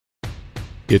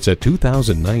It's a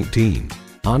 2019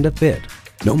 Honda Fit.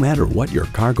 No matter what your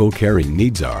cargo carrying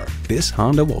needs are, this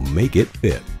Honda will make it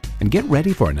fit. And get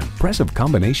ready for an impressive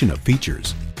combination of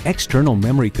features: external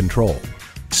memory control,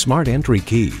 smart entry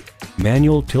key,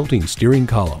 manual tilting steering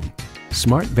column,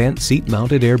 smart vent seat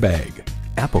mounted airbag,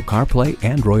 Apple CarPlay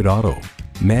Android Auto,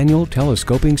 manual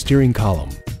telescoping steering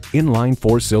column, inline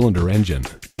 4-cylinder engine,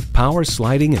 power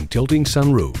sliding and tilting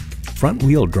sunroof, front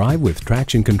wheel drive with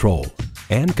traction control,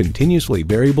 and continuously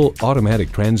variable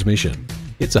automatic transmission.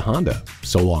 It's a Honda,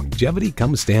 so longevity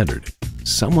comes standard.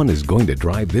 Someone is going to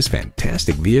drive this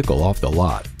fantastic vehicle off the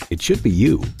lot. It should be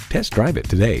you. Test drive it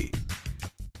today.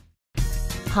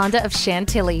 Honda of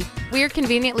Chantilly. We are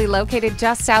conveniently located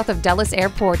just south of Dulles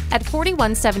Airport at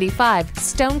 4175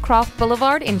 Stonecroft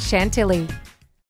Boulevard in Chantilly.